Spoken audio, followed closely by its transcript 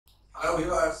Hello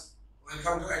viewers,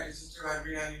 welcome to IT System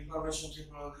Admin and Information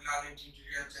Technology Learning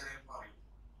Tutorial channel for you.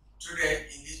 Today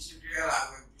in this tutorial I am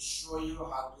going to show you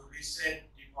how to reset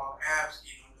default apps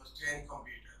in Windows 10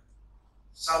 computer.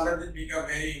 Some of it become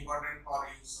very important for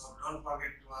you, so don't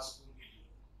forget to watch full video.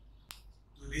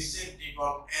 To reset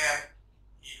default app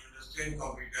in Windows 10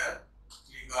 computer,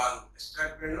 click on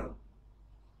Start menu,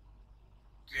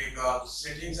 click on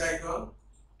Settings icon.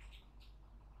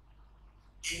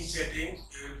 In Settings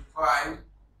you will find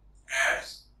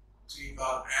Apps, click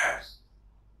on Apps.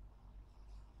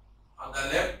 On the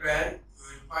left hand, you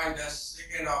will find the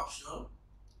second option,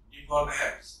 Default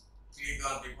Apps. Click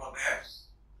on Default Apps.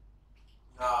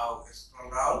 Now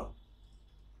scroll down.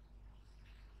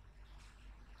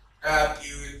 There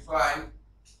you will find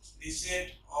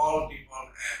Reset All Default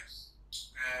Apps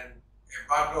and a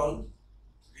button,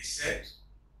 Reset.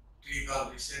 Click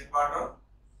on Reset button.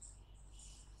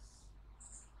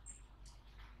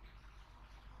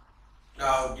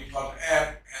 Now default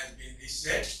app has been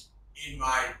reset in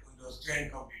my Windows 10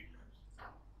 computer.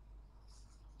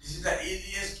 This is the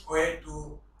easiest way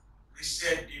to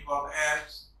reset default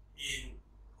apps in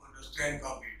Windows 10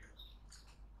 computers.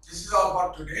 This is all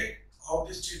for today. Hope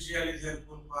this tutorial is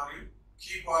helpful for you.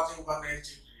 Keep watching for next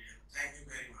tutorial. Thank you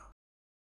very much.